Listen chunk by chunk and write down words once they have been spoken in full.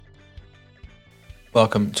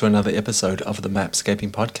Welcome to another episode of the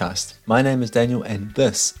Mapscaping Podcast. My name is Daniel, and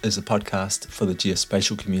this is a podcast for the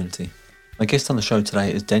geospatial community. My guest on the show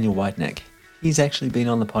today is Daniel Whitenack. He's actually been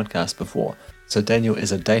on the podcast before. So Daniel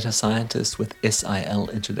is a data scientist with SIL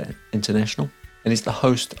International, and he's the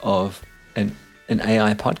host of an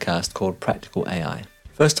AI podcast called Practical AI.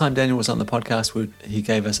 First time Daniel was on the podcast, he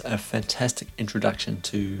gave us a fantastic introduction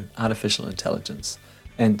to artificial intelligence.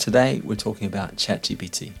 And today we're talking about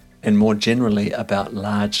ChatGPT, and more generally about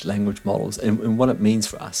large language models and what it means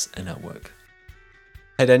for us in our work.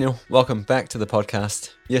 Hey Daniel, welcome back to the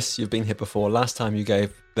podcast. Yes, you've been here before. Last time you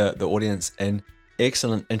gave the audience an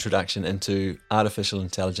excellent introduction into artificial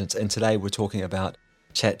intelligence, and today we're talking about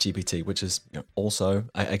ChatGPT, which is also,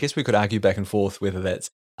 I guess we could argue back and forth whether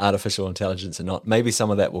that's artificial intelligence or not. Maybe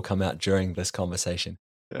some of that will come out during this conversation.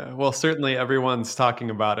 Yeah, well, certainly everyone's talking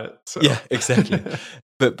about it. So. Yeah, exactly.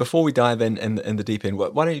 But before we dive in the deep end,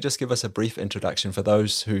 why don't you just give us a brief introduction for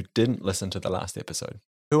those who didn't listen to the last episode?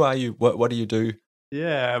 Who are you? What do you do?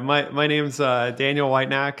 Yeah, my name's Daniel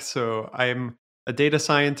Whitenack. So I'm a data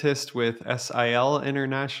scientist with SIL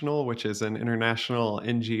International, which is an international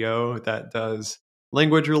NGO that does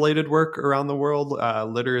language-related work around the world,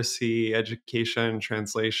 literacy, education,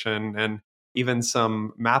 translation, and even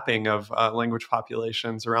some mapping of language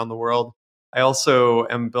populations around the world. I also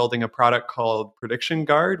am building a product called Prediction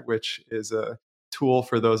Guard, which is a tool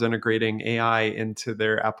for those integrating AI into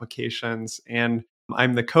their applications. And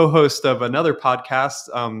I'm the co-host of another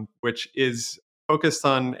podcast, which is focused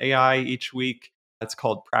on AI each week. It's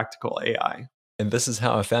called Practical AI. And this is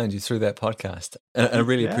how I found you, through that podcast. And I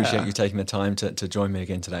really appreciate Yeah. you taking the time to join me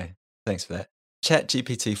again today. Thanks for that.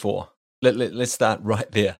 ChatGPT 4. Let's start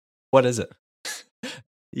right there. What is it?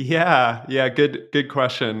 Yeah, good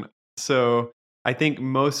question. So I think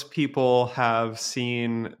most people have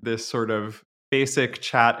seen this sort of basic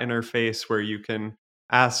chat interface where you can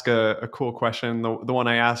ask a cool question. The one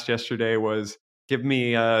I asked yesterday was, give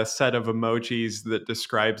me a set of emojis that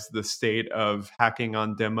describes the state of hacking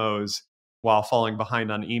on demos while falling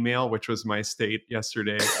behind on email, which was my state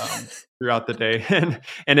yesterday throughout the day,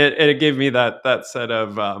 and it gave me that set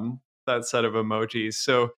of emojis.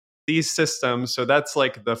 So these systems, so that's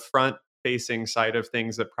like the front facing side of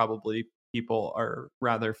things that probably people are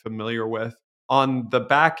rather familiar with. On the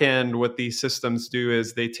back end, what these systems do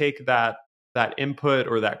is they take that input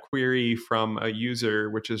or that query from a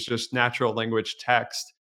user, which is just natural language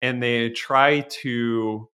text, and they try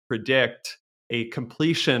to predict a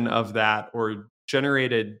completion of that, or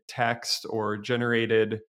generated text, or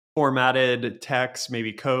generated formatted text,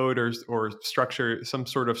 maybe code or structure, some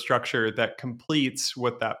sort of structure that completes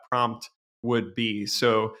what that prompt would be.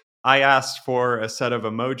 So I asked for a set of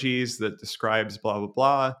emojis that describes blah, blah,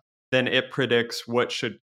 blah. Then it predicts what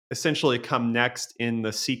should essentially come next in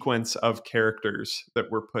the sequence of characters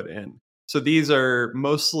that were put in. So these are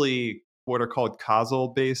mostly what are called causal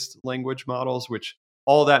based language models, which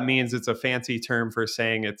all that means, it's a fancy term for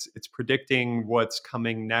saying it's predicting what's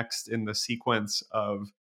coming next in the sequence of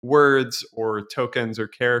words or tokens or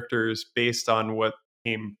characters based on what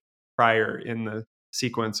came prior in the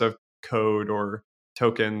sequence of code or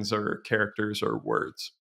tokens or characters or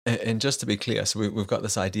words. And just to be clear, so we've got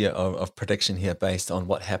this idea of prediction here based on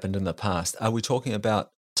what happened in the past. Are we talking about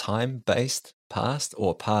time-based past,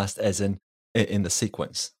 or past as in the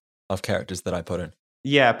sequence of characters that I put in?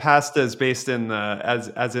 Yeah, past is based in the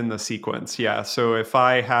as in the sequence. Yeah. So if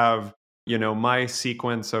I have, my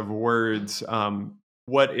sequence of words,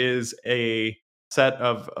 what is a set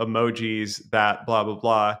of emojis that blah blah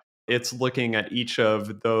blah, it's looking at each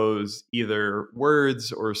of those either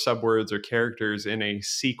words or subwords or characters in a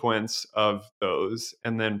sequence of those,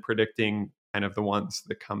 and then predicting kind of the ones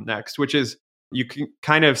that come next, which is, you can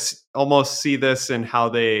kind of almost see this in how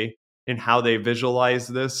they visualize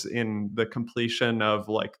this in the completion of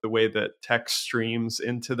like the way that text streams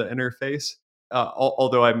into the interface.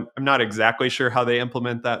 Although I'm not exactly sure how they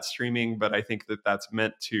implement that streaming, but I think that that's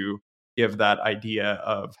meant to give that idea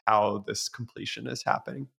of how this completion is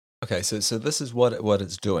happening. Okay, so this is what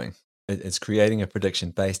it's doing. It's creating a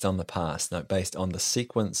prediction based on the past, no, based on the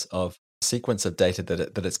sequence of data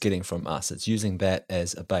that it's getting from us. It's using that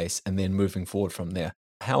as a base and then moving forward from there.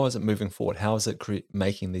 How is it moving forward? How is it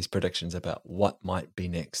making these predictions about what might be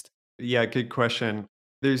next? Yeah, good question.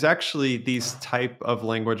 There's actually, these type of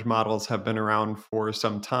language models have been around for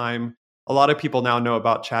some time. A lot of people now know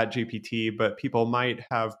about ChatGPT, but people might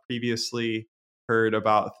have previously heard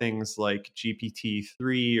about things like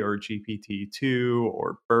GPT-3 or GPT-2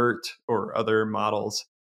 or BERT or other models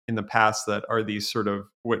in the past that are these sort of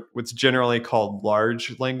what's generally called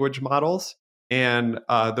large language models. And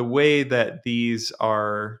the way that these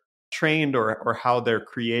are trained or how they're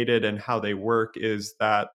created and how they work is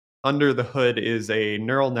that under the hood is a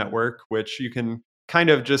neural network, which you can kind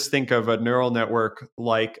of just think of a neural network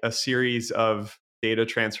like a series of data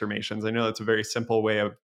transformations. I know that's a very simple way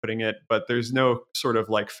of putting it, but there's no sort of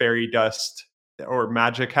like fairy dust or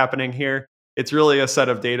magic happening here. It's really a set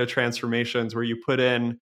of data transformations where you put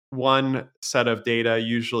in one set of data,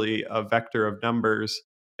 usually a vector of numbers,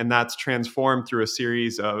 and that's transformed through a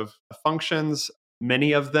series of functions,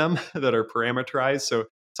 many of them that are parameterized. So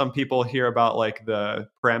some people hear about like the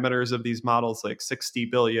parameters of these models, like 60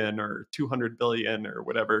 billion or 200 billion or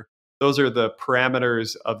whatever. Those are the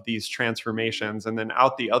parameters of these transformations. And then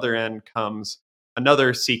out the other end comes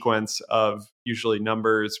another sequence of usually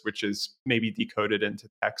numbers, which is maybe decoded into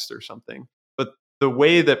text or something. But the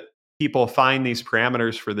way that people find these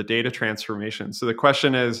parameters for the data transformation. So the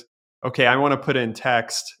question is, okay, I want to put in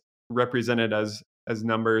text represented as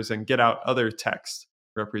numbers and get out other text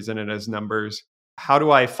represented as numbers. How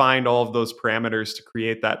do I find all of those parameters to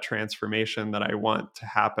create that transformation that I want to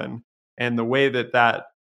happen? And the way that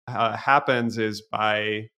happens is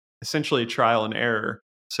by essentially trial and error.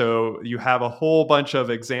 So you have a whole bunch of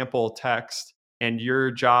example text, and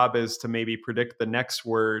your job is to maybe predict the next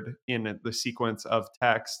word in the sequence of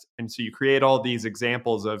text. And so you create all these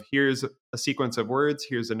examples of here's a sequence of words,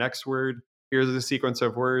 here's the next word, here's a sequence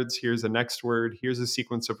of words, here's the next word, here's a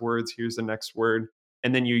sequence of words, here's the next word.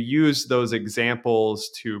 And then you use those examples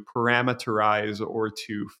to parameterize or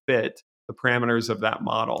to fit the parameters of that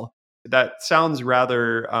model. That sounds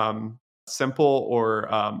rather simple or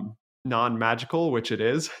non magical, which it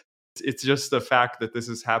is. It's just the fact that this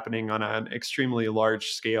is happening on an extremely large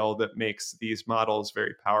scale that makes these models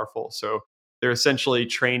very powerful. So they're essentially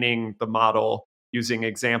training the model using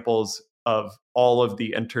examples of all of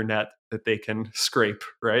the internet that they can scrape,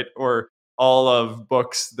 right? Or all of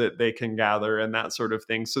books that they can gather and that sort of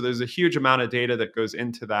thing. So there's a huge amount of data that goes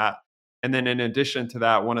into that. And then in addition to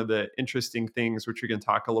that, one of the interesting things, which we can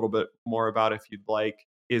talk a little bit more about if you'd like,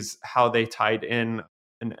 is how they tied in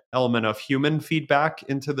an element of human feedback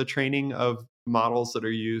into the training of models that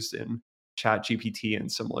are used in ChatGPT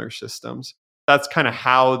and similar systems. That's kind of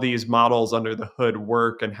how these models under the hood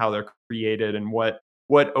work and how they're created and what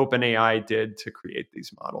OpenAI did to create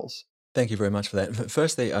these models. Thank you very much for that.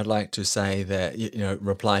 Firstly, I'd like to say that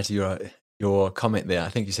reply to your comment there. I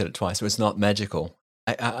think you said it twice. So it's not magical.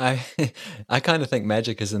 I kind of think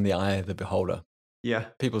magic is in the eye of the beholder. Yeah.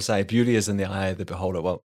 People say beauty is in the eye of the beholder.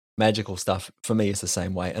 Well, magical stuff for me is the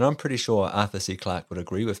same way, and I'm pretty sure Arthur C. Clarke would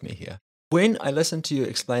agree with me here. When I listened to you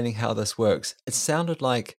explaining how this works, it sounded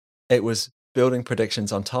like it was building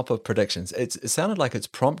predictions on top of predictions. It sounded like it's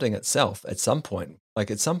prompting itself at some point.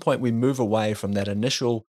 Like at some point, we move away from that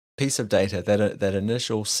initial piece of data, that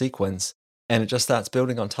initial sequence, and it just starts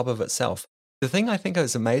building on top of itself. The thing I think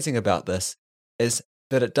is amazing about this is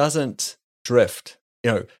that it doesn't drift.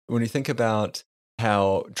 When you think about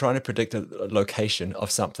how trying to predict a location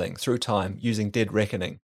of something through time using dead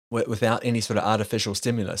reckoning without any sort of artificial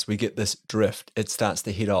stimulus, we get this drift. It starts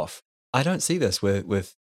to head off. I don't see this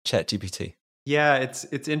with ChatGPT. Yeah,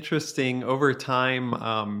 it's interesting over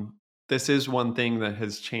time. This is one thing that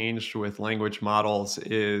has changed with language models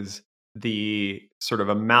is the sort of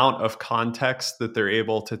amount of context that they're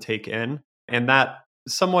able to take in, and that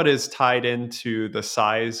somewhat is tied into the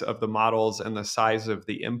size of the models and the size of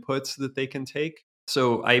the inputs that they can take.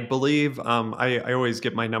 So I believe I always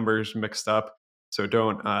get my numbers mixed up, so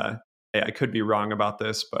don't. I could be wrong about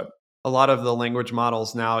this, but a lot of the language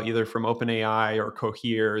models now, either from OpenAI or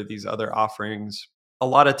Cohere, these other offerings, a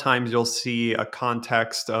lot of times you'll see a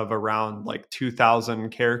context of around like 2,000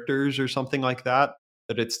 characters or something like that,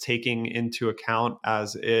 that it's taking into account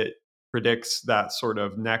as it predicts that sort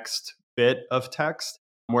of next bit of text.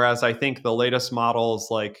 Whereas I think the latest models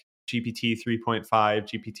like GPT 3.5,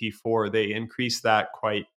 GPT 4, they increase that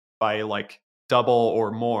quite by like double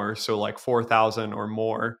or more. So like 4,000 or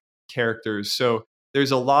more characters. So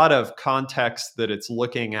there's a lot of context that it's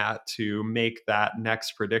looking at to make that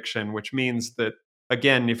next prediction, which means that,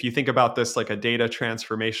 again, if you think about this like a data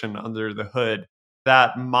transformation under the hood,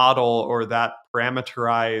 that model or that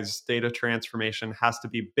parameterized data transformation has to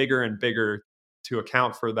be bigger and bigger to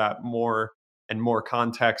account for that more and more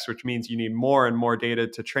context, which means you need more and more data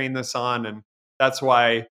to train this on. And that's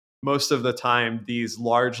why most of the time, these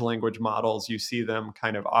large language models, you see them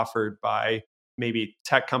kind of offered by maybe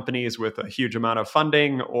tech companies with a huge amount of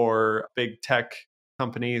funding or big tech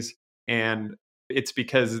companies. And it's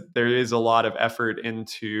because there is a lot of effort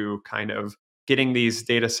into kind of getting these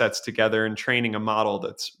data sets together and training a model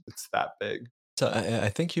that's that big. So I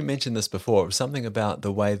think you mentioned this before. It was something about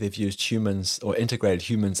the way they've used humans or integrated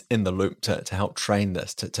humans in the loop to help train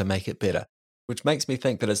this to make it better, which makes me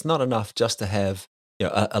think that it's not enough just to have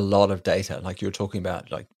a lot of data, like you're talking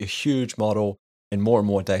about, like a huge model and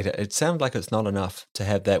more data. It sounds like it's not enough to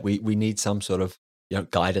have that. We need some sort of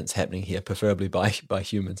guidance happening here, preferably by by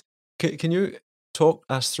humans. Can you talk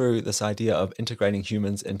us through this idea of integrating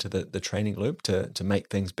humans into the training loop to make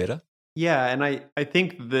things better? Yeah, and I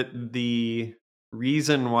think that the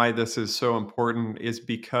reason why this is so important is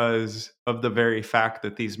because of the very fact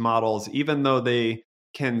that these models, even though they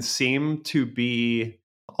can seem to be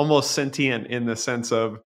almost sentient in the sense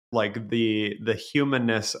of like the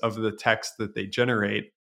humanness of the text that they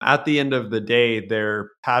generate, at the end of the day, they're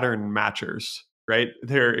pattern matchers, right?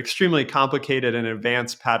 They're extremely complicated and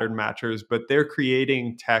advanced pattern matchers, but they're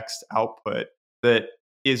creating text output that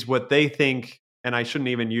is what they think, and I shouldn't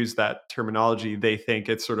even use that terminology, they think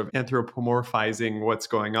it's sort of anthropomorphizing what's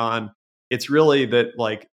going on. It's really that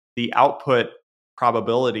like the output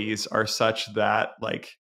probabilities are such that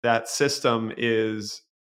like that system is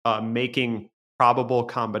making probable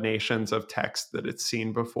combinations of text that it's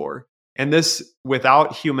seen before. And this,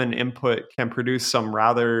 without human input, can produce some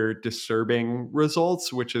rather disturbing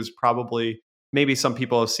results, which is probably maybe some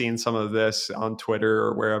people have seen some of this on Twitter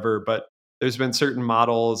or wherever, but there's been certain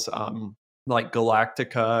models. Like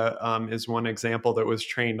Galactica is one example that was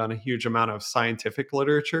trained on a huge amount of scientific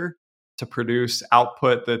literature to produce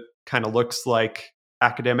output that kind of looks like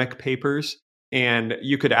academic papers. And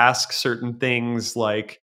you could ask certain things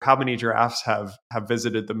like, how many giraffes have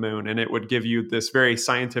visited the moon? And it would give you this very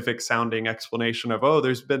scientific sounding explanation of, oh,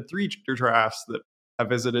 there's been three giraffes that have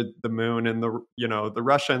visited the moon, and the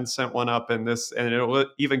Russians sent one up, and this, and it will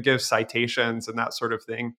even give citations and that sort of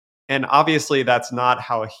thing. And obviously, that's not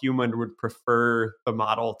how a human would prefer the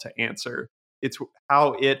model to answer. It's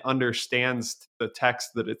how it understands the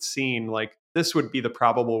text that it's seen. Like, this would be the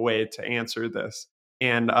probable way to answer this.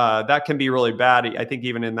 And that can be really bad. I think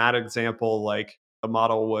even in that example, like the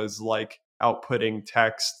model was like outputting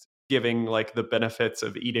text, giving like the benefits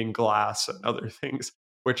of eating glass and other things,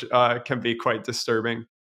 which can be quite disturbing.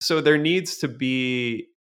 So there needs to be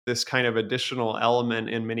this kind of additional element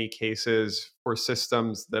in many cases for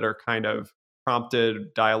systems that are kind of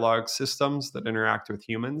prompted dialogue systems that interact with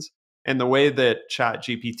humans. And the way that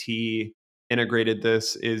ChatGPT integrated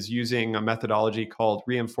this is using a methodology called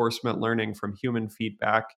reinforcement learning from human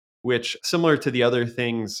feedback, which, similar to the other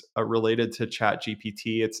things related to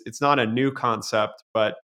ChatGPT, it's not a new concept,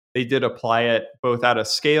 but they did apply it both at a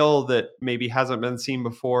scale that maybe hasn't been seen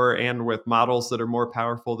before and with models that are more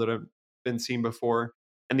powerful that have been seen before.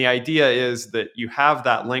 And the idea is that you have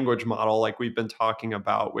that language model, like we've been talking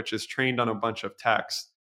about, which is trained on a bunch of text,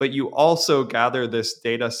 but you also gather this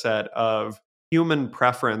data set of human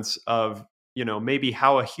preference of, maybe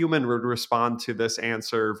how a human would respond to this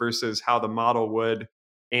answer versus how the model would.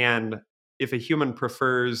 And if a human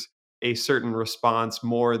prefers a certain response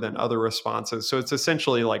more than other responses. So it's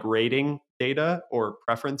essentially like rating data or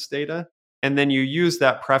preference data. And then you use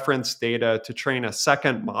that preference data to train a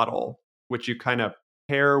second model, which you kind of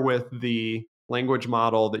pair with the language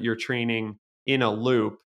model that you're training in a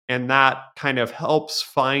loop. And that kind of helps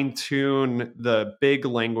fine tune the big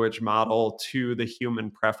language model to the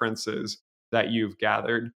human preferences that you've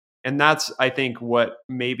gathered. And that's, I think, what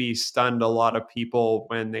maybe stunned a lot of people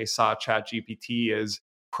when they saw ChatGPT is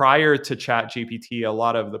prior to ChatGPT, a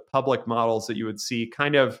lot of the public models that you would see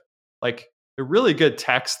kind of like a really good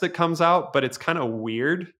text that comes out, but it's kind of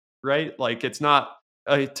weird, right? Like it's not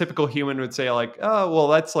a typical human would say like, oh, well,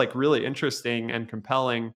 that's like really interesting and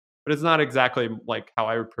compelling, but it's not exactly like how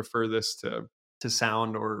I would prefer this to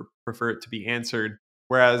sound or prefer it to be answered.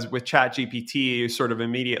 Whereas with ChatGPT, you sort of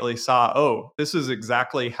immediately saw, oh, this is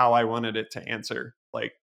exactly how I wanted it to answer,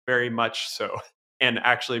 like very much so. And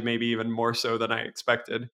actually, maybe even more so than I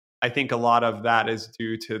expected. I think a lot of that is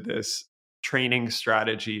due to this training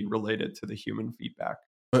strategy related to the human feedback.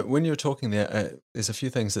 But when you were talking there, there's a few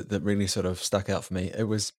things that really sort of stuck out for me. It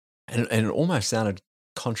was, and it almost sounded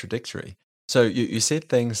contradictory. So you said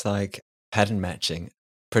things like pattern matching,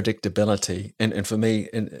 predictability, and for me,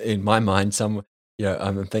 in my mind,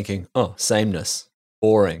 I'm thinking, oh, sameness,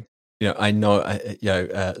 boring. I know,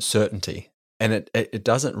 certainty, and it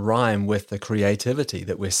doesn't rhyme with the creativity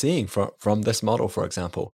that we're seeing from this model, for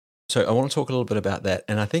example. So I want to talk a little bit about that,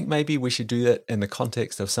 and I think maybe we should do that in the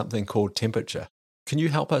context of something called temperature. Can you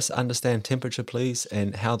help us understand temperature, please,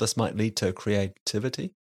 and how this might lead to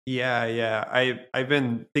creativity? Yeah, yeah. I've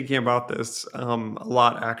been thinking about this a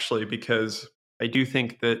lot actually because I do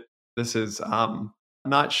think that this is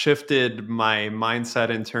not shifted my mindset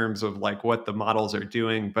in terms of like what the models are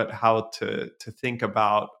doing, but how to think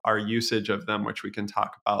about our usage of them, which we can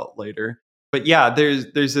talk about later. But yeah,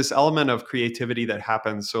 there's this element of creativity that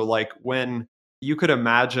happens. So like when you could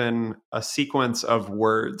imagine a sequence of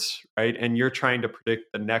words, right? And you're trying to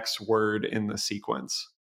predict the next word in the sequence.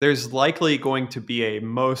 There's likely going to be a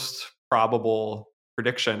most probable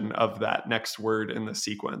prediction of that next word in the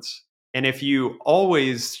sequence. And if you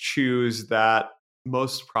always choose that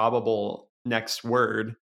most probable next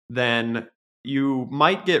word, then you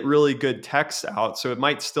might get really good text out. So it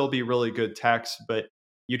might still be really good text, but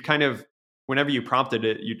you'd kind of, whenever you prompted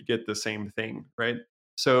it, you'd get the same thing, right?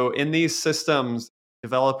 So in these systems,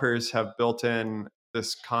 developers have built in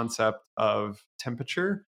this concept of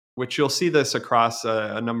temperature, which you'll see this across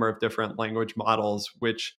a number of different language models,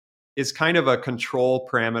 which is kind of a control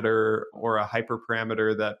parameter or a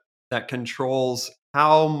hyperparameter that controls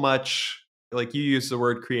how much, like you use the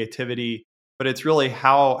word creativity, but it's really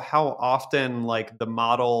how often like the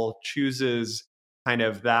model chooses kind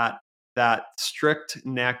of that strict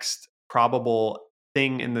next probable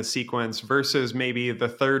thing in the sequence versus maybe the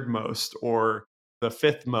third most or the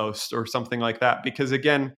fifth most or something like that. Because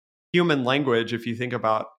again, human language, if you think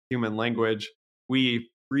about human language, we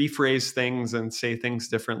rephrase things and say things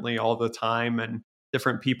differently all the time. And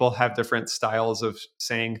different people have different styles of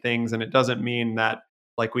saying things. And it doesn't mean that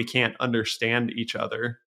like we can't understand each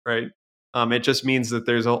other, right? It just means that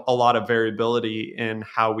there's a lot of variability in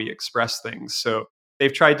how we express things. So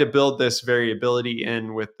they've tried to build this variability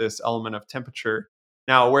in with this element of temperature.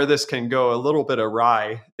 Now, where this can go a little bit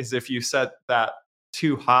awry is if you set that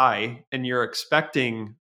too high and you're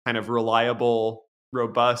expecting kind of reliable,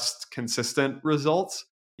 robust, consistent results,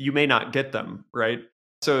 you may not get them, right?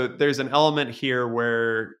 So there's an element here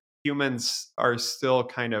where humans are still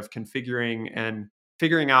kind of configuring and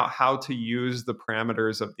figuring out how to use the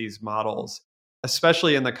parameters of these models,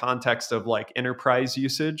 especially in the context of like enterprise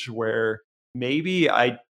usage, where maybe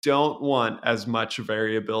I don't want as much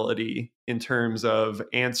variability in terms of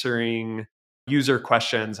answering user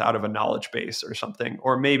questions out of a knowledge base or something.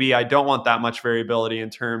 Or maybe I don't want that much variability in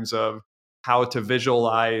terms of how to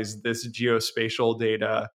visualize this geospatial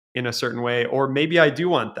data in a certain way. Or maybe I do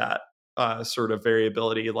want that sort of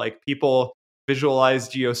variability. Like people visualize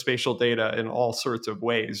geospatial data in all sorts of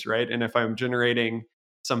ways, right? And if I'm generating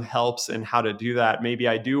some helps in how to do that, maybe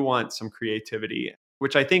I do want some creativity,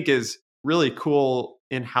 which I think is really cool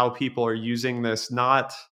in how people are using this,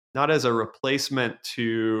 not as a replacement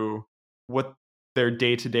to what their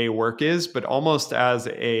day-to-day work is, but almost as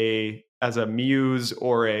a muse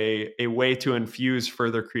or a way to infuse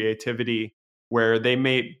further creativity where they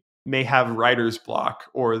may have writer's block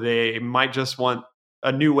or they might just want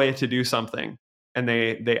a new way to do something and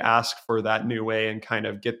they ask for that new way and kind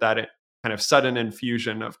of get that kind of sudden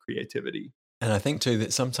infusion of creativity. And I think too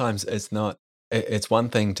that sometimes it's not, it's one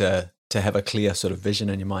thing to have a clear sort of vision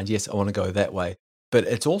in your mind. Yes, I want to go that way. But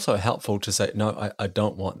it's also helpful to say, no, I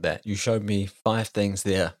don't want that. You showed me 5 things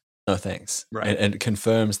there. No thanks. Right. And it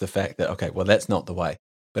confirms the fact that, okay, well, that's not the way.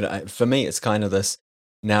 But for me, it's kind of this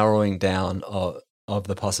narrowing down of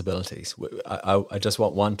the possibilities. I just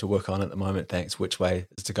want one to work on at the moment. Thanks. Which way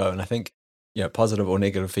is to go? And I think, positive or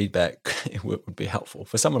negative feedback would be helpful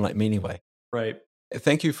for someone like me anyway. Right.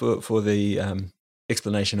 Thank you for the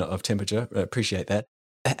explanation of temperature. I appreciate that.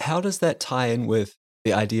 How does that tie in with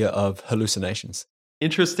the idea of hallucinations?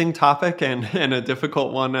 Interesting topic and a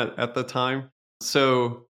difficult one at the time.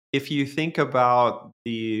 So, if you think about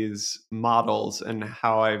these models and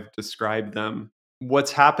how I've described them,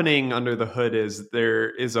 what's happening under the hood is there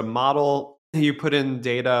is a model, you put in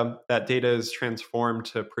data, that data is transformed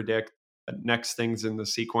to predict the next things in the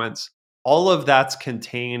sequence. All of that's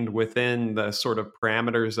contained within the sort of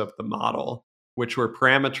parameters of the model, which were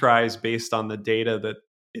parameterized based on the data that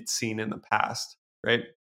it's seen in the past, right?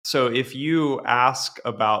 So if you ask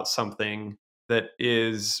about something that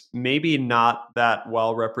is maybe not that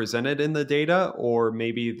well represented in the data, or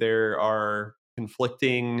maybe there are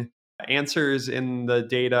conflicting answers in the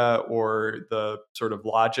data, or the sort of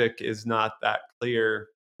logic is not that clear,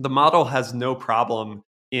 the model has no problem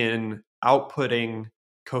in outputting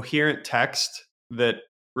coherent text that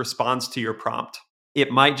responds to your prompt.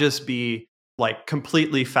 It might just be like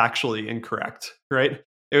completely factually incorrect, right?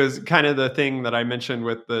 It was kind of the thing that I mentioned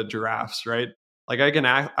with the giraffes, right? Like I can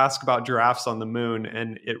ask about giraffes on the moon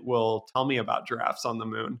and it will tell me about giraffes on the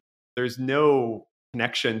moon. There's no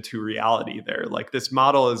connection to reality there. Like this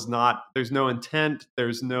model is not, there's no intent,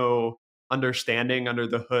 there's no understanding under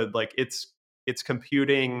the hood. Like it's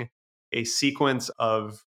computing a sequence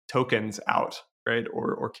of tokens out, right?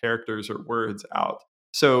 Or characters or words out.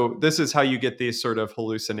 So this is how you get these sort of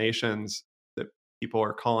hallucinations that people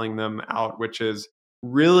are calling them out, which is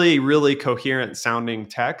really, really coherent sounding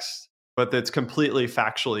text, but that's completely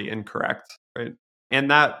factually incorrect, right? And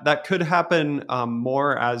that could happen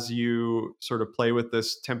more as you sort of play with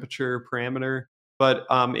this temperature parameter. But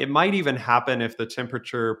it might even happen if the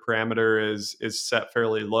temperature parameter is set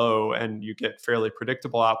fairly low and you get fairly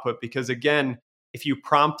predictable output. Because again, if you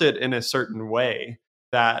prompt it in a certain way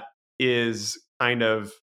that is kind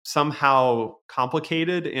of somehow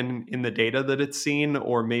complicated in the data that it's seen,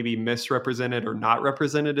 or maybe misrepresented or not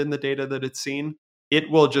represented in the data that it's seen, it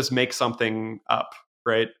will just make something up,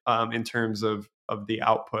 right? In terms of the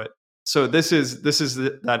output. So this is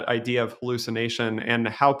that idea of hallucination, and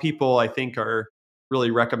how people I think are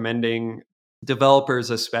really recommending developers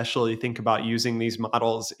especially think about using these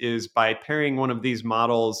models is by pairing one of these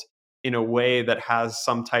models in a way that has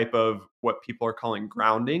some type of what people are calling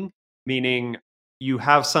grounding, meaning you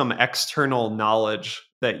have some external knowledge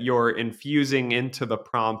that you're infusing into the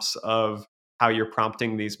prompts of how you're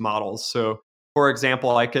prompting these models. So, for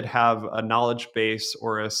example, I could have a knowledge base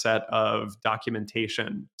or a set of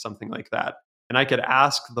documentation, something like that. And I could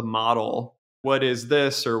ask the model, what is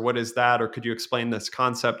this or what is that? Or could you explain this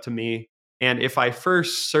concept to me? And if I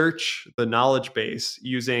first search the knowledge base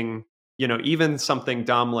using, even something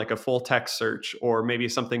dumb like a full text search, or maybe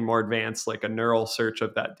something more advanced like a neural search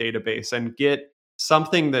of that database, and get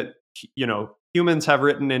something that humans have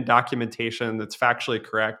written in documentation that's factually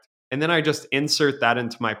correct, and then I just insert that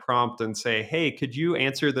into my prompt and say, hey, could you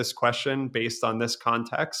answer this question based on this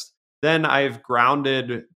context? Then I've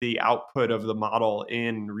grounded the output of the model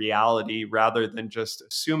in reality rather than just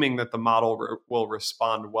assuming that the model will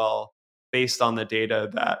respond well based on the data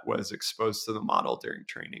that was exposed to the model during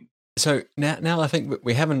training. So now I think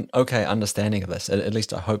we have an okay understanding of this. At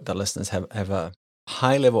least I hope that listeners have a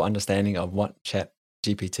high level understanding of what Chat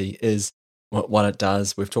GPT is, what it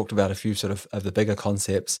does. We've talked about a few sort of the bigger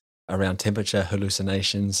concepts around temperature,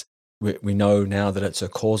 hallucinations. We know now that it's a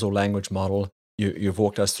causal language model. You've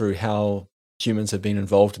walked us through how humans have been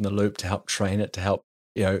involved in the loop to help train it, to help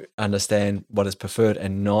understand what is preferred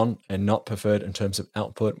and not preferred in terms of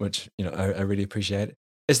output, which I really appreciate.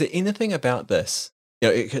 Is there anything about this?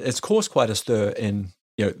 It's caused quite a stir in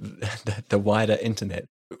the wider internet.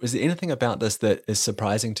 Was there anything about this that is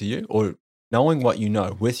surprising to you, or knowing what you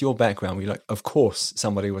know with your background, where you're like, of course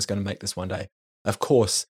somebody was going to make this one day. Of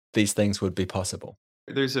course these things would be possible.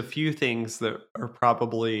 There's a few things that are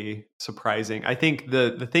probably surprising. I think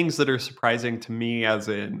the things that are surprising to me as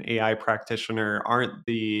an AI practitioner aren't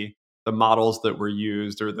the models that were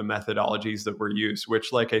used or the methodologies that were used,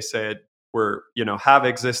 which, like I said, were have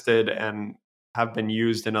existed and have been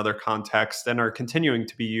used in other contexts and are continuing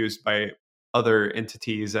to be used by other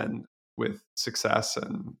entities and with success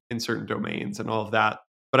and in certain domains and all of that.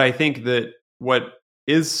 But I think that what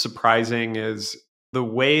is surprising is the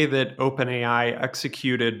way that OpenAI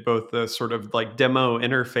executed both the sort of like demo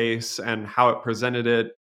interface and how it presented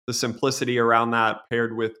it, the simplicity around that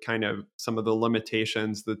paired with kind of some of the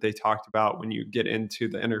limitations that they talked about when you get into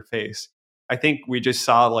the interface. I think we just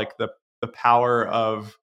saw like the power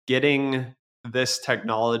of getting this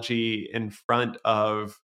technology in front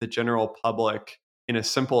of the general public in a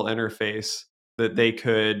simple interface that they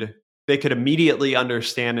could immediately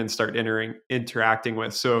understand and start interacting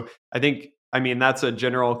with. So I mean that's a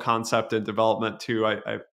general concept in development too.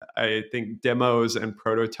 I think demos and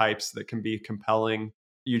prototypes that can be compelling.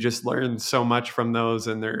 You just learn so much from those,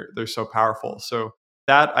 and they're so powerful. So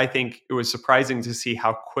that I think it was surprising to see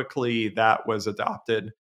how quickly that was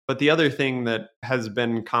adopted. But the other thing that has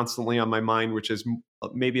been constantly on my mind, which is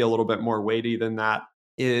maybe a little bit more weighty than that,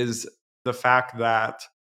 is the fact that,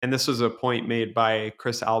 and this was a point made by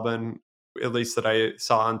Chris Albin, at least that I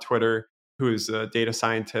saw on Twitter, who is a data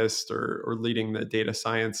scientist or leading the data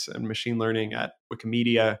science and machine learning at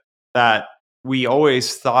Wikimedia, that we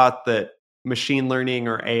always thought that machine learning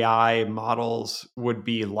or AI models would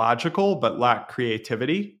be logical but lack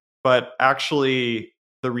creativity. But actually,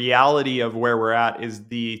 the reality of where we're at is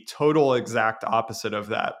the total exact opposite of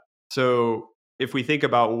that. So, if we think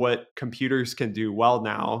about what computers can do well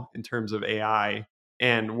now in terms of AI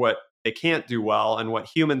and what they can't do well, and what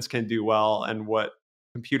humans can do well, and what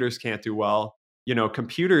computers can't do well,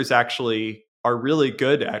 computers actually are really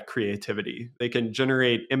good at creativity. They can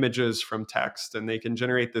generate images from text, and they can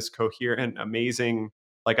generate this coherent, amazing,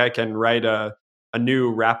 like I can write a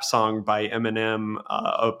new rap song by Eminem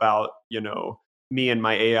about, me and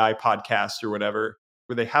my AI podcast or whatever,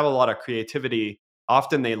 where they have a lot of creativity.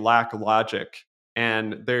 Often they lack logic.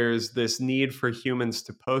 And there's this need for humans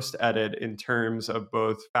to post edit in terms of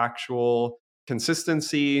both factual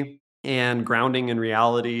consistency and grounding in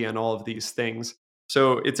reality and all of these things.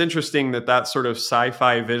 So it's interesting that that sort of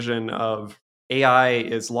sci-fi vision of AI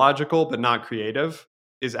is logical but not creative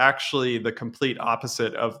is actually the complete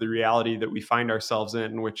opposite of the reality that we find ourselves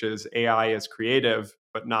in, which is AI is creative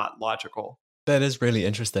but not logical. That is really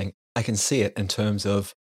interesting. I can see it in terms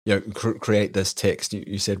of, create this text.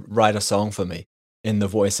 You said, write a song for me in the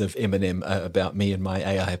voice of Eminem about me and my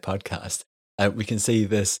AI podcast. We can see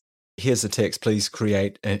this. Here's the text. Please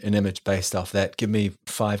create an image based off that. Give me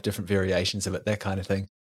 5 different variations of it, that kind of thing.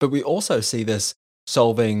 But we also see this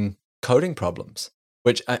solving coding problems,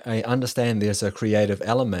 which I understand there's a creative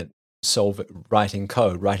element, writing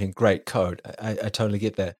code, writing great code. I totally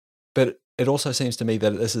get that. But it also seems to me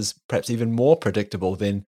that this is perhaps even more predictable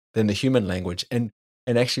than the human language. And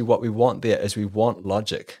actually what we want there is we want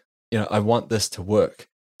logic. I want this to work.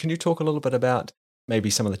 Can you talk a little bit about maybe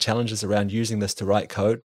some of the challenges around using this to write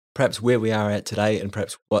code, perhaps where we are at today and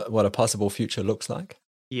perhaps what a possible future looks like?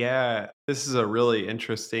 Yeah, this is a really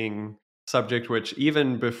interesting subject, which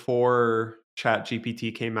even before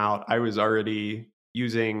ChatGPT came out, I was already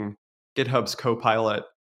using GitHub's Copilot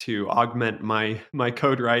to augment my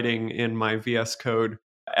code writing in my VS Code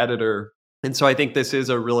editor. And so I think this is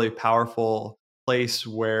a really powerful place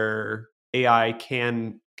where AI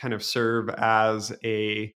can kind of serve as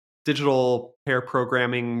a digital pair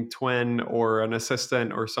programming twin or an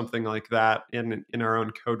assistant or something like that in our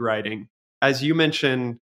own code writing. As you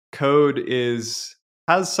mentioned, code is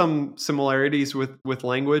has some similarities with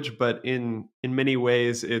language, but in many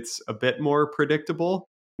ways it's a bit more predictable.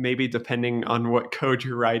 Maybe depending on what code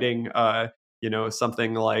you're writing,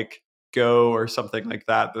 something like Go or something like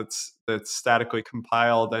that that's statically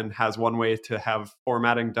compiled and has one way to have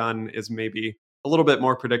formatting done is maybe a little bit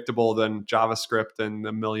more predictable than JavaScript and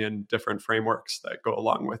the million different frameworks that go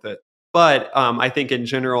along with it. But I think in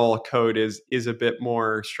general, code is a bit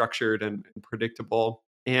more structured and predictable.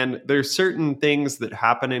 And there's certain things that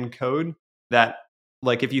happen in code that,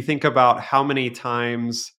 like, if you think about how many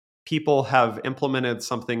times people have implemented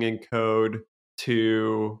something in code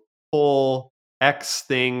to pull X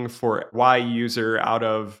thing for Y user out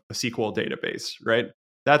of a SQL database, right?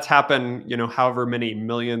 That's happened, however many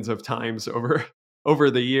millions of times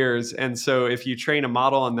over the years. And so if you train a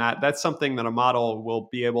model on that, that's something that a model will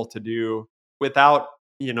be able to do without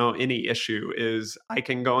any issue. Is I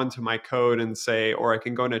can go into my code and say, or I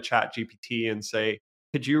can go into Chat GPT and say,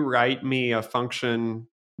 could you write me a function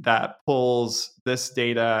that pulls this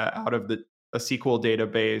data out of a SQL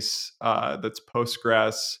database that's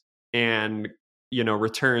Postgres and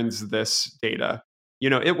returns this data.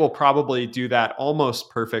 It will probably do that almost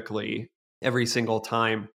perfectly every single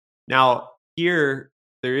time. Now, here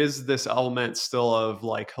there is this element still of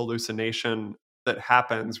like hallucination that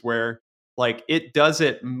happens where like it does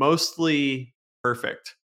it mostly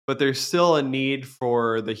perfect, but there's still a need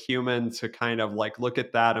for the human to kind of like look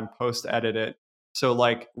at that and post edit it. So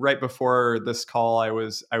like right before this call I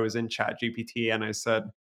was in Chat GPT and I said,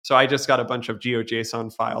 so I just got a bunch of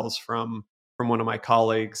GeoJSON files from one of my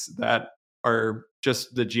colleagues that are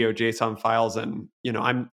just the GeoJSON files. And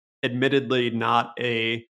I'm admittedly not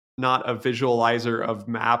a visualizer of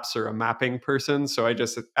maps or a mapping person. So I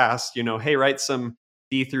just asked, hey, write some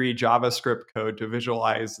D3 JavaScript code to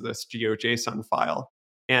visualize this GeoJSON file.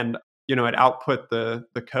 And, it output the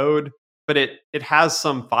code, but it has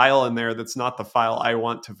some file in there that's not the file I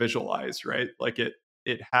want to visualize, right? Like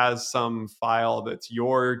it has some file that's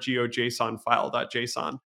your GeoJSON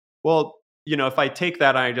file.json. Well, if I take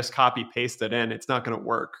that and I just copy paste it in, it's not going to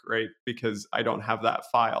work, right? Because I don't have that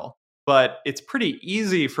file. But it's pretty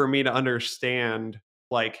easy for me to understand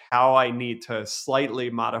like how I need to slightly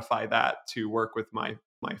modify that to work with my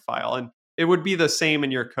file. And it would be the same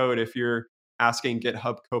in your code if you're asking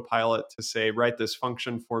GitHub Copilot to say, write this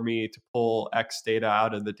function for me to pull X data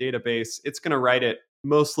out of the database. It's going to write it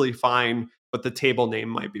mostly fine, but the table name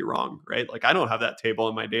might be wrong, right? Like I don't have that table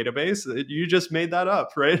in my database. You just made that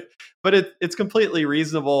up, right? But it's completely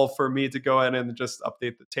reasonable for me to go in and just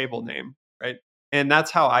update the table name, right? And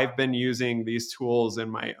that's how I've been using these tools in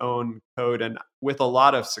my own code and with a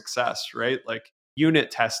lot of success, right? Like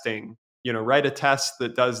unit testing, write a test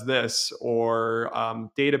that does this, or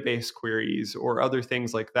database queries, or other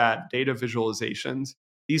things like that, data visualizations.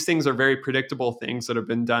 These things are very predictable things that have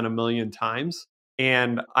been done a million times.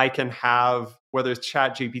 And I can have, whether it's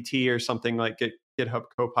Chat GPT or something like GitHub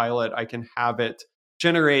Copilot, I can have it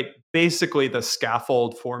generate basically the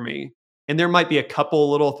scaffold for me. And there might be a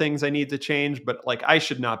couple little things I need to change, but like I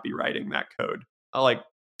should not be writing that code. Like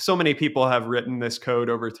so many people have written this code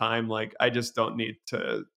over time. Like I just don't need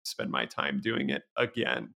to spend my time doing it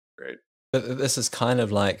again. Right. But this is kind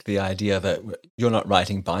of like the idea that you're not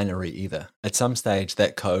writing binary either. At some stage,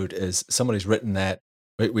 that code is somebody's written that.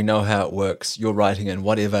 We know how it works. You're writing in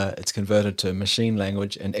whatever, it's converted to machine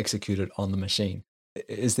language and executed on the machine.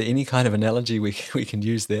 Is there any kind of analogy we can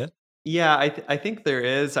use there? Yeah, I think there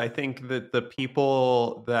is. I think that the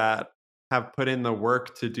people that have put in the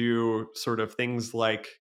work to do sort of things like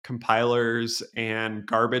compilers and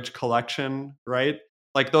garbage collection, right?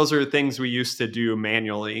 Like those are things we used to do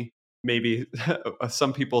manually. Maybe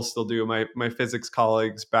some people still do. My physics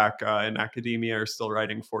colleagues back in academia are still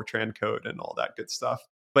writing Fortran code and all that good stuff.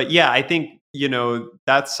 But yeah, I think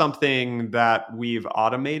that's something that we've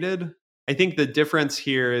automated. I think the difference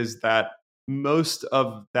here is that most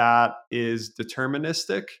of that is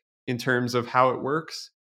deterministic in terms of how it works.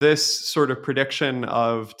 This sort of prediction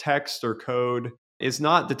of text or code is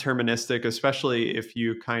not deterministic, especially if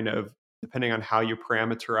you kind of, depending on how you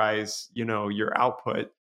parameterize, your output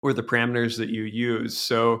or the parameters that you use.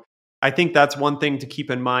 So I think that's one thing to keep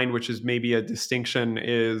in mind, which is maybe a distinction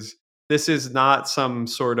is this is not some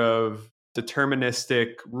sort of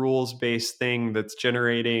deterministic rules based thing that's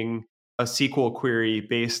generating a SQL query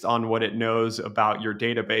based on what it knows about your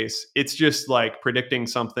database. It's just like predicting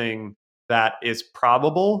something that is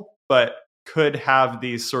probable, but could have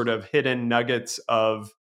these sort of hidden nuggets of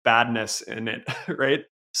badness in it, right?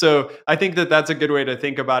 So I think that that's a good way to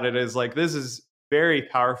think about it is like, this is very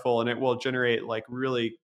powerful and it will generate like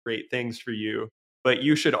really great things for you. But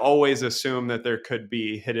you should always assume that there could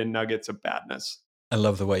be hidden nuggets of badness. I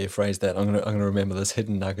love the way you phrase that. I'm gonna remember this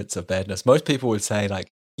hidden nuggets of badness. Most people would say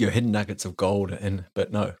like your hidden nuggets of gold, and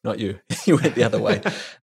but no, not you. You went the other way.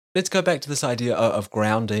 Let's go back to this idea of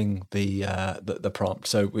grounding the prompt.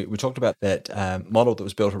 So we talked about that model that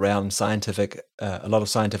was built around scientific, a lot of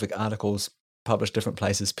scientific articles published different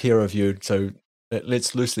places, peer reviewed. So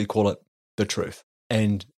let's loosely call it the truth,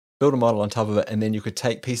 and build a model on top of it, and then you could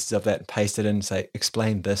take pieces of that and paste it in and say,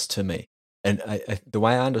 explain this to me. And the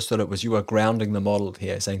way I understood it was you are grounding the model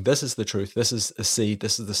here, saying this is the truth, this is a seed,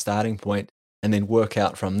 this is the starting point, and then work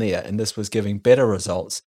out from there. And this was giving better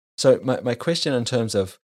results. So my question in terms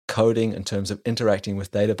of coding, in terms of interacting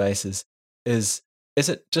with databases, is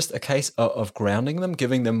it just a case of grounding them,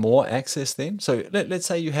 giving them more access then? So let's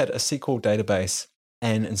say you had a SQL database,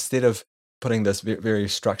 and instead of putting this very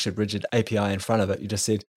structured, rigid API in front of it, you just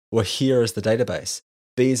said, well, here is the database.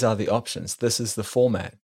 These are the options. This is the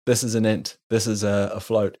format. This is an int. This is a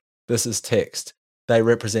float. This is text. They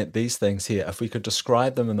represent these things here. If we could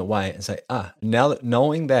describe them in the way and say, now that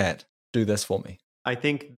knowing that, do this for me. I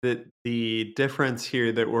think that the difference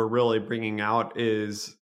here that we're really bringing out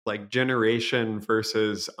is like generation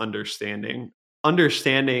versus understanding.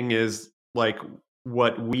 Understanding is like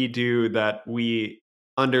what we do, that we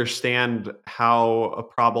understand how a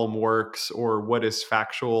problem works or what is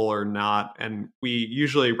factual or not. And we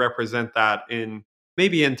usually represent that in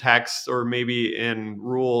maybe in text or maybe in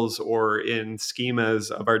rules or in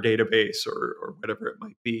schemas of our database or whatever it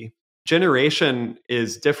might be. Generation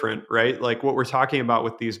is different, right? Like what we're talking about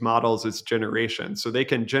with these models is generation. So they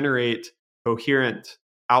can generate coherent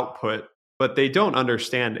output, but they don't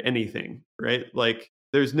understand anything, right? Like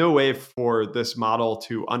there's no way for this model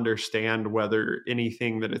to understand whether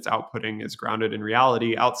anything that it's outputting is grounded in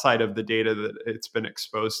reality outside of the data that it's been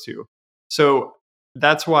exposed to. So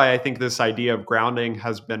that's why I think this idea of grounding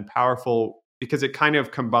has been powerful because it kind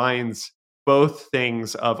of combines both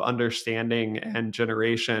things of understanding and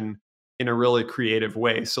generation in a really creative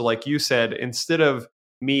way. So like you said, instead of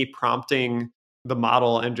me prompting the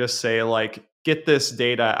model and just say like get this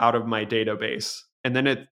data out of my database and then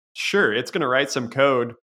it's going to write some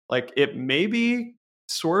code, like it may be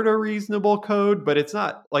sort of reasonable code, but it's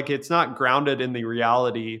not grounded in the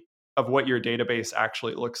reality of what your database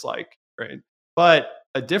actually looks like, right? But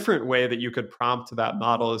a different way that you could prompt that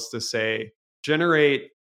model is to say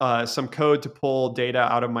generate some code to pull data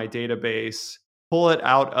out of my database, pull it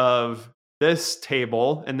out of this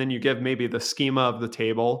table, and then you give maybe the schema of the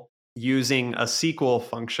table using a SQL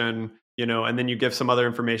function, and then you give some other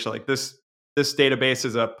information like this database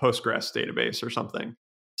is a Postgres database or something.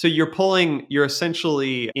 So you're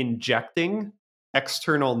essentially injecting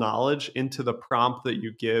external knowledge into the prompt that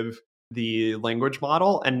you give the language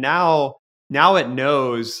model. And now it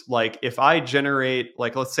knows like if I generate,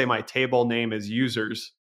 like let's say my table name is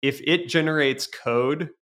users, if it generates code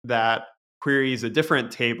that queries a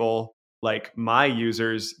different table like my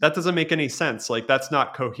users, that doesn't make any sense. Like that's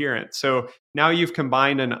not coherent. So now you've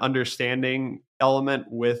combined an understanding element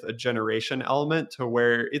with a generation element to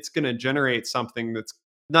where it's going to generate something that's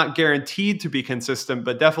not guaranteed to be consistent,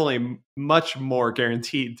 but definitely much more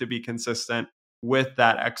guaranteed to be consistent with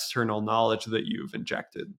that external knowledge that you've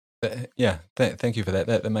injected. Yeah, thank you for that.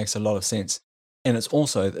 That makes a lot of sense. And it's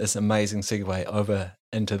also this amazing segue over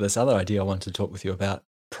into this other idea I wanted to talk with you about,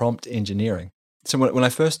 prompt engineering. So when I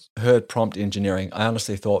first heard prompt engineering, I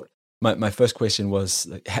honestly thought my first question was,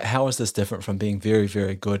 like, how is this different from being very,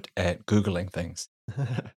 very good at Googling things?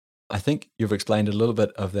 I think you've explained a little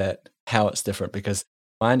bit of that, how it's different, because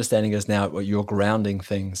my understanding is now you're grounding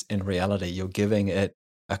things in reality. You're giving it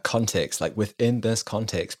a context, like within this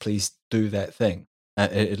context, please do that thing.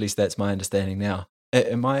 At least that's my understanding now.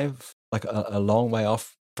 Am I like a long way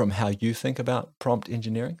off from how you think about prompt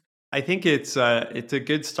engineering? I think it's a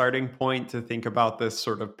good starting point to think about this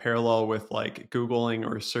sort of parallel with like Googling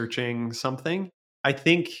or searching something. I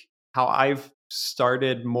think how I've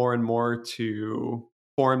started more and more to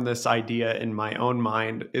form this idea in my own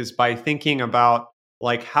mind is by thinking about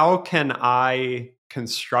like how can I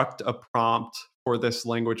construct a prompt for this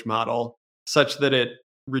language model such that it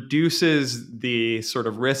reduces the sort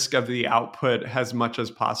of risk of the output as much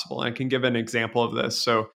as possible. And I can give an example of this.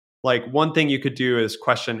 So like one thing you could do is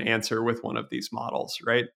question answer with one of these models,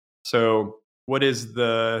 right? So what is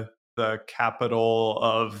the capital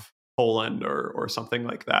of Poland or something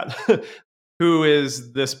like that? Who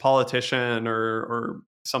is this politician or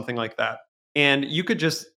something like that? And you could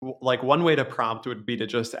just like one way to prompt would be to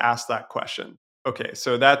just ask that question. Okay,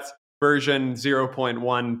 so that's version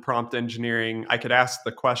 0.1 prompt engineering. I could ask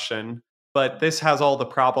the question, but this has all the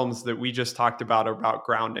problems that we just talked about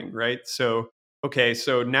grounding, right? So okay,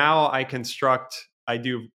 so now I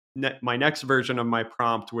do my next version of my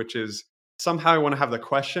prompt, which is somehow I want to have the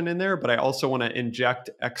question in there, but I also want to inject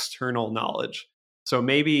external knowledge. So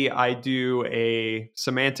maybe I do a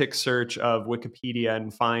semantic search of Wikipedia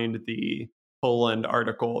and find the Poland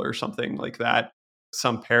article or something like that,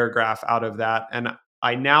 some paragraph out of that. And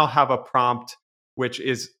I now have a prompt, which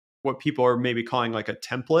is what people are maybe calling like a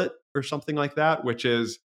template or something like that, which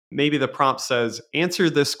is maybe the prompt says, answer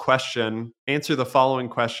this question, answer the following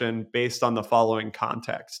question based on the following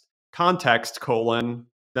context. Context, colon,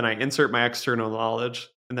 then I insert my external knowledge,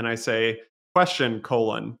 and then I say, question,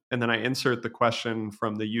 colon, and then I insert the question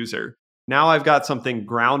from the user. Now I've got something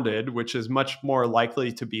grounded, which is much more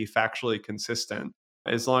likely to be factually consistent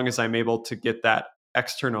as long as I'm able to get that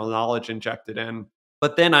external knowledge injected in.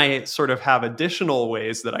 But then I sort of have additional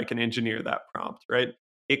ways that I can engineer that prompt, right?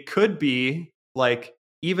 It could be like,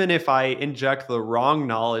 even if I inject the wrong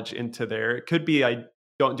knowledge into there, it could be I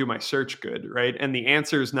don't do my search good, right? And the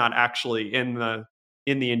answer is not actually in the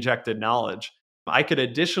injected knowledge. I could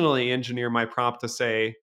additionally engineer my prompt to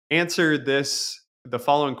say, answer the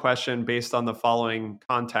following question based on the following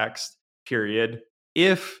context, period.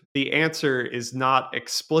 If the answer is not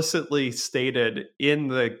explicitly stated in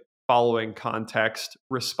the following context,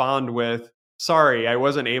 respond with, sorry, I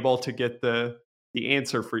wasn't able to get the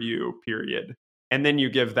answer for you, period. And then you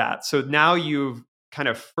give that. So now you've kind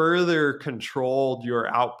of further controlled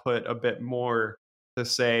your output a bit more to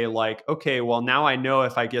say, like, okay, well, now I know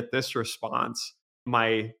if I get this response,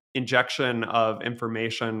 my injection of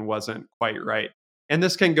information wasn't quite right. And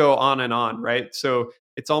this can go on and on, right? So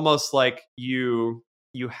it's almost like you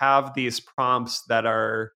have these prompts that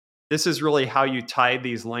are, this is really how you tie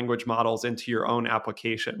these language models into your own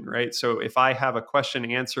application, right? So if I have a question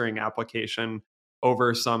answering application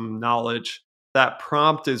over some knowledge, that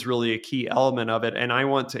prompt is really a key element of it. And I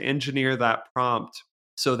want to engineer that prompt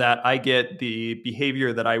so that I get the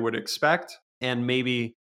behavior that I would expect and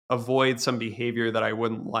maybe avoid some behavior that I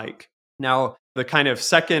wouldn't like. Now, the kind of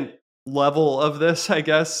second level of this, I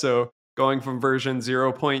guess, so going from version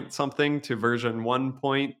 0 point something to version 1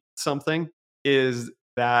 point something, is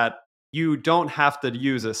that you don't have to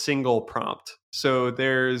use a single prompt. So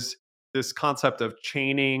there's this concept of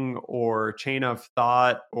chaining or chain of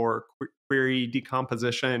thought or query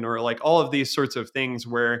decomposition or like all of these sorts of things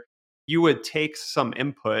where you would take some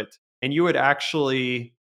input and you would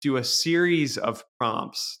actually do a series of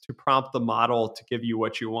prompts to prompt the model to give you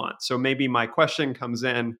what you want. So maybe my question comes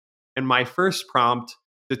in and my first prompt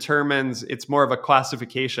determines, it's more of a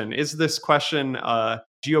classification. Is this question a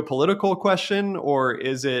geopolitical question or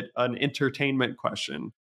is it an entertainment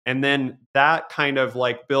question? And then that kind of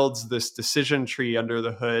like builds this decision tree under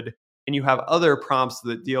the hood. And you have other prompts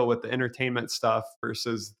that deal with the entertainment stuff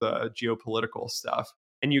versus the geopolitical stuff.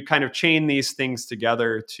 And you kind of chain these things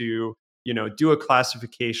together to, do a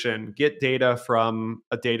classification, get data from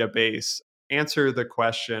a database, answer the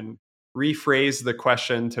question, rephrase the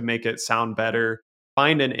question to make it sound better,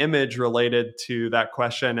 find an image related to that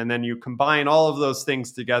question, and then you combine all of those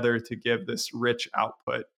things together to give this rich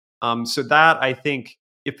output. So that, I think,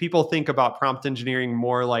 if people think about prompt engineering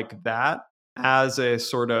more like that as a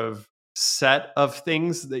sort of set of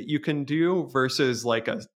things that you can do versus like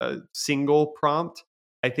a single prompt,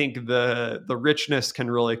 I think the richness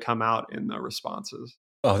can really come out in the responses.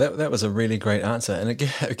 Oh, that was a really great answer, and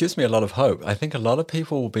it gives me a lot of hope. I think a lot of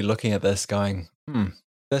people will be looking at this going,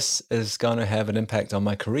 this is going to have an impact on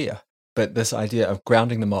my career. But this idea of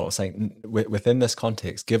grounding the model, saying within this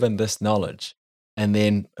context, given this knowledge, and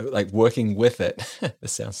then like working with it.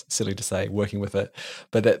 This sounds silly to say, working with it,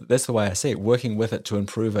 but that's the way I see it. Working with it to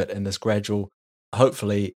improve it in this gradual,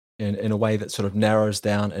 hopefully, in a way that sort of narrows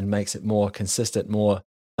down and makes it more consistent, more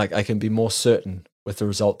like I can be more certain with the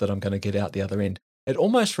result that I'm going to get out the other end. It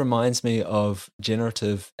almost reminds me of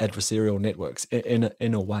generative adversarial networks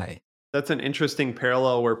in a way. That's an interesting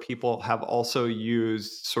parallel where people have also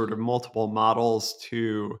used sort of multiple models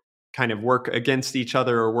to kind of work against each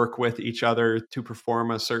other or work with each other to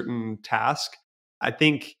perform a certain task. I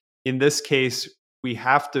think in this case, we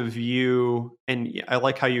have to view, and I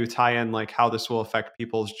like how you tie in like how this will affect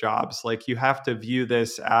people's jobs. Like you have to view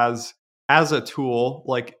this as a tool.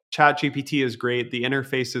 Like ChatGPT is great, the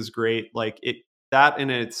interface is great. Like it that in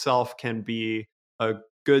itself can be a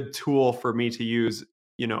good tool for me to use,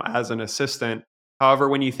 as an assistant. However,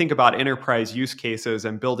 when you think about enterprise use cases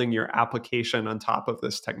and building your application on top of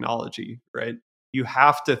this technology, right? You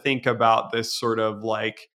have to think about this sort of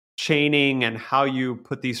like chaining and how you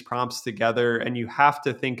put these prompts together, and you have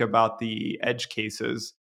to think about the edge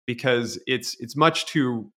cases because it's much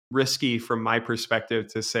too risky from my perspective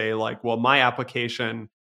to say like, well, my application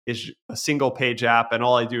is a single page app and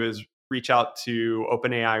all I do is reach out to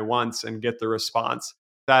OpenAI once and get the response.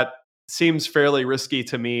 That seems fairly risky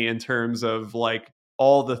to me in terms of like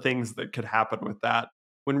all the things that could happen with that.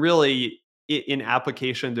 When really in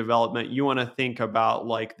application development, you want to think about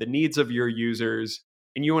like the needs of your users,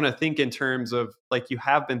 and you want to think in terms of like you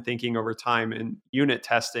have been thinking over time in unit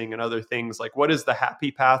testing and other things like what is the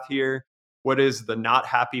happy path here? What is the not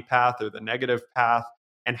happy path or the negative path?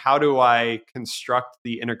 And how do I construct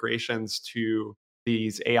the integrations to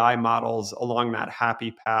these AI models along that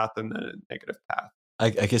happy path and the negative path? I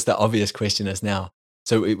guess the obvious question is now,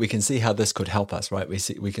 so we can see how this could help us, right?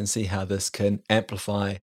 We can see how this can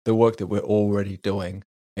amplify the work that we're already doing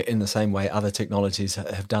in the same way other technologies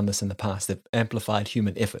have done this in the past. They've amplified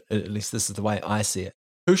human effort. At least this is the way I see it.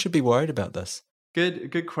 Who should be worried about this?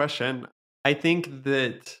 Good question. I think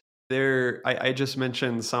that I just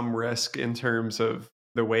mentioned some risk in terms of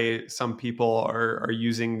the way some people are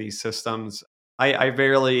using these systems. I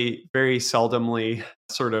very seldomly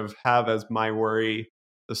sort of have as my worry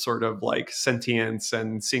the sort of like sentience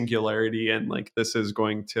and singularity and like this is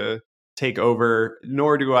going to take over.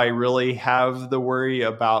 Nor do I really have the worry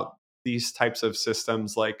about these types of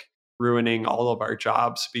systems like ruining all of our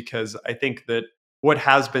jobs because I think that what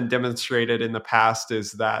has been demonstrated in the past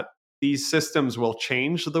is that these systems will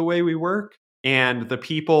change the way we work. And the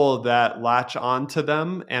people that latch onto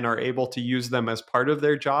them and are able to use them as part of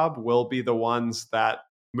their job will be the ones that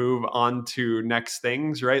move on to next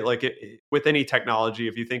things, right? Like with any technology,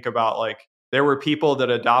 if you think about like there were people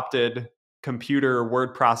that adopted computer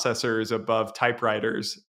word processors above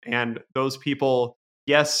typewriters. And those people,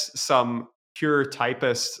 yes, some pure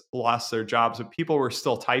typists lost their jobs, but people were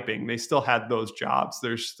still typing. They still had those jobs.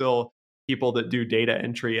 There's still people that do data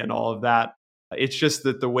entry and all of that. It's just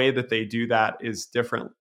that the way that they do that is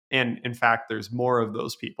different. And in fact, there's more of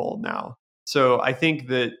those people now. So I think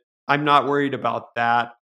that I'm not worried about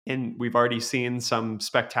that. And we've already seen some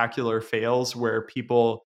spectacular fails where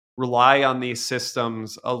people rely on these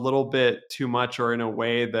systems a little bit too much or in a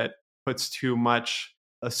way that puts too much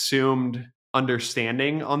assumed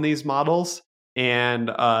understanding on these models and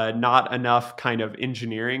not enough kind of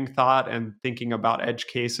engineering thought and thinking about edge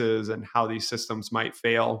cases and how these systems might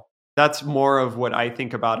fail. That's more of what I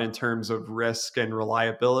think about in terms of risk and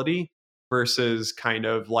reliability versus kind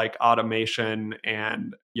of like automation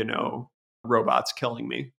and, robots killing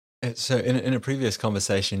me. So in a previous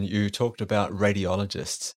conversation, you talked about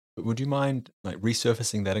radiologists. Would you mind like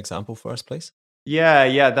resurfacing that example for us, please?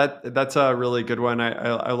 Yeah, that's a really good one.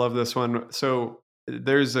 I love this one. So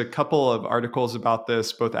there's a couple of articles about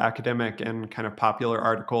this, both academic and kind of popular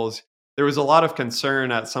articles. There was a lot of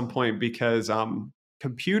concern at some point because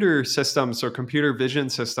computer systems or computer vision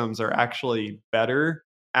systems are actually better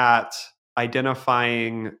at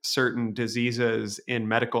identifying certain diseases in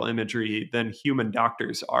medical imagery than human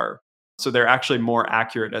doctors are. So they're actually more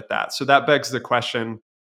accurate at that. So that begs the question,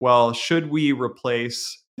 well, should we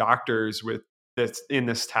replace doctors with that's in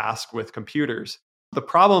this task with computers? The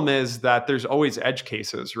problem is that there's always edge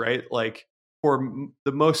cases, right? Like for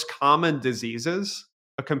the most common diseases,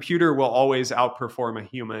 a computer will always outperform a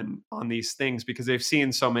human on these things because they've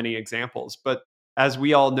seen so many examples. But as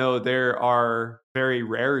we all know, there are very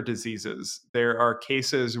rare diseases. There are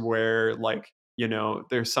cases where, like,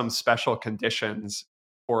 there's some special conditions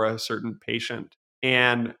for a certain patient.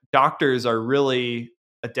 And doctors are really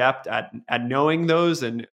adept at knowing those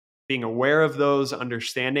and being aware of those,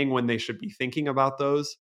 understanding when they should be thinking about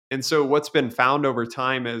those. And so what's been found over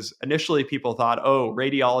time is initially people thought, oh,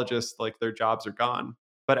 radiologists, like their jobs are gone.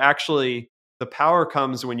 But actually, the power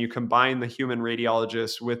comes when you combine the human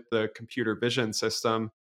radiologist with the computer vision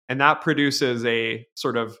system. And that produces a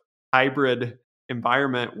sort of hybrid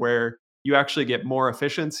environment where you actually get more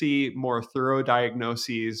efficiency, more thorough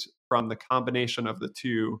diagnoses from the combination of the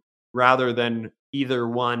two rather than either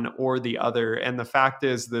one or the other. And the fact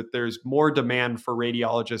is that there's more demand for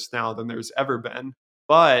radiologists now than there's ever been.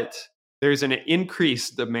 But there's an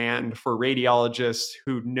increased demand for radiologists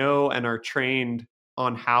who know and are trained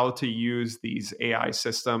on how to use these AI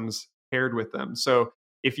systems paired with them. So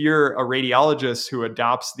if you're a radiologist who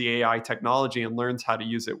adopts the AI technology and learns how to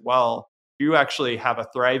use it well, you actually have a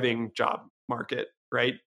thriving job market,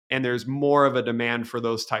 right? And there's more of a demand for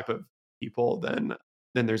those type of people than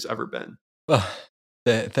there's ever been. Well,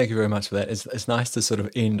 thank you very much for that. It's nice to sort of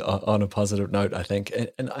end on a positive note, I think.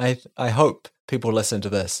 And I hope people listen to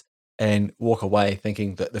this and walk away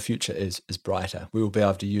thinking that the future is brighter. We will be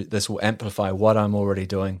able to use this, will amplify what I'm already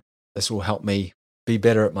doing. This will help me be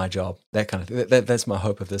better at my job, that kind of thing. That's my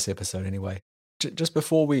hope of this episode anyway. Just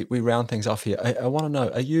before we round things off here, I want to know,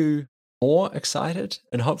 are you more excited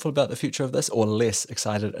and hopeful about the future of this, or less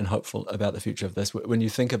excited and hopeful about the future of this when you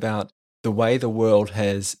think about the way the world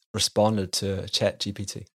has responded to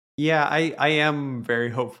ChatGPT? Yeah, I am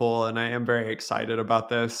very hopeful and I am very excited about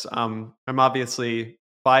this. I'm obviously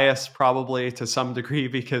biased probably to some degree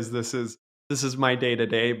because this is my day to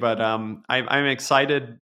day, but I'm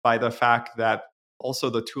excited by the fact that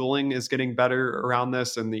also the tooling is getting better around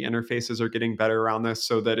this and the interfaces are getting better around this,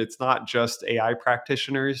 so that it's not just AI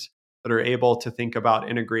practitioners that are able to think about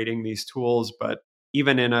integrating these tools, but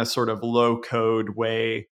even in a sort of low code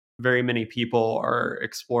way, very many people are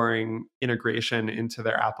exploring integration into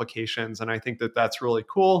their applications. And I think that that's really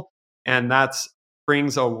cool. And that's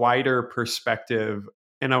brings a wider perspective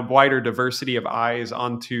and a wider diversity of eyes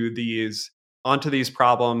onto these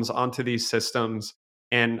problems, onto these systems.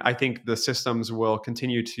 And I think the systems will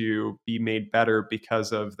continue to be made better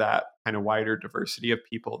because of that kind of wider diversity of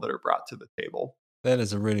people that are brought to the table. That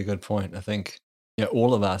is a really good point. I think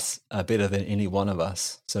all of us are better than any one of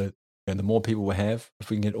us. So the more people we have,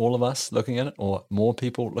 if we can get all of us looking at it, or more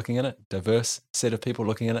people looking at it, diverse set of people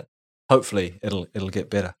looking at it, hopefully it'll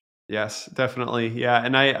get better. Yes, definitely. Yeah,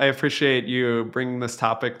 and I appreciate you bringing this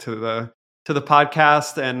topic to the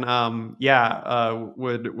podcast, and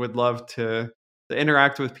would love to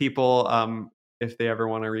interact with people if they ever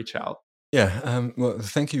want to reach out. Yeah, well,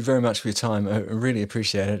 thank you very much for your time. I really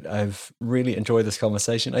appreciate it. I've really enjoyed this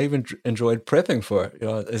conversation. I even enjoyed prepping for it.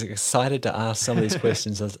 I was excited to ask some of these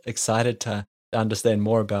questions. I was excited to understand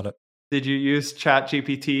more about it. Did you use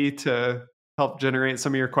ChatGPT to help generate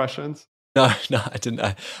some of your questions? No, no, I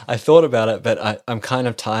didn't. I thought about it, but I'm kind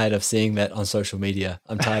of tired of seeing that on social media.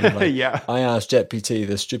 I'm tired of Yeah, I asked ChatGPT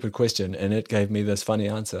this stupid question and it gave me this funny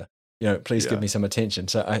answer. Please give yeah, me some attention.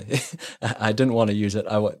 So I I didn't want to use it.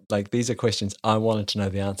 These are questions I wanted to know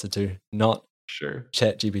the answer to, not sure.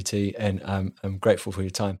 ChatGPT. And I'm grateful for your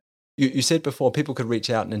time. You said before people could reach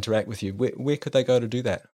out and interact with you. Where could they go to do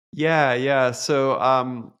that? Yeah, yeah. So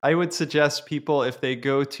I would suggest people, if they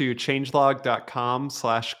go to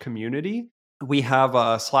changelog.com/community, we have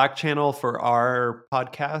a Slack channel for our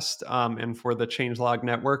podcast and for the Changelog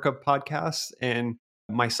network of podcasts. And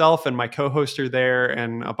myself and my co-host are there,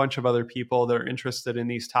 and a bunch of other people that are interested in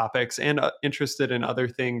these topics and interested in other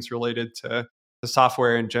things related to the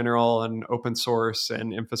software in general and open source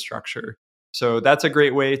and infrastructure. So that's a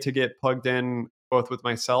great way to get plugged in both with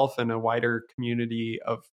myself and a wider community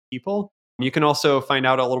of people. You can also find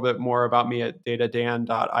out a little bit more about me at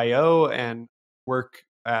datadan.io and work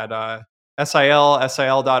at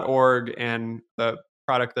sil.org. And the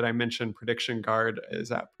product that I mentioned, Prediction Guard,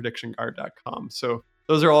 is at predictionguard.com. So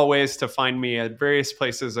those are all ways to find me at various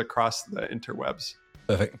places across the interwebs.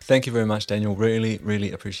 Perfect. Thank you very much, Daniel. Really,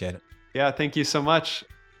 really appreciate it. Yeah, thank you so much.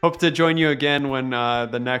 Hope to join you again when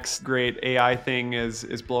the next great AI thing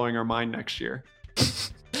is blowing our mind next year.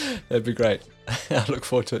 That'd be great. I look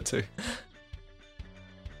forward to it too.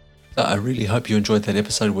 I really hope you enjoyed that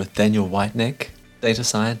episode with Daniel Whiteneck, data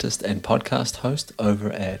scientist and podcast host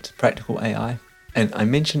over at Practical AI. And I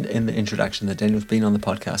mentioned in the introduction that Daniel's been on the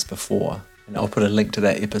podcast before, and I'll put a link to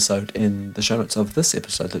that episode in the show notes of this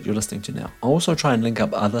episode that you're listening to now. I'll also try and link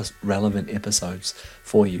up other relevant episodes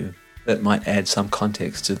for you that might add some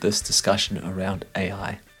context to this discussion around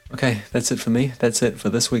AI. Okay, that's it for me. That's it for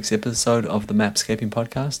this week's episode of the Mapscaping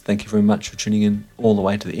Podcast. Thank you very much for tuning in all the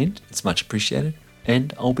way to the end. It's much appreciated.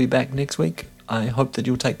 And I'll be back next week. I hope that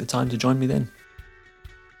you'll take the time to join me then.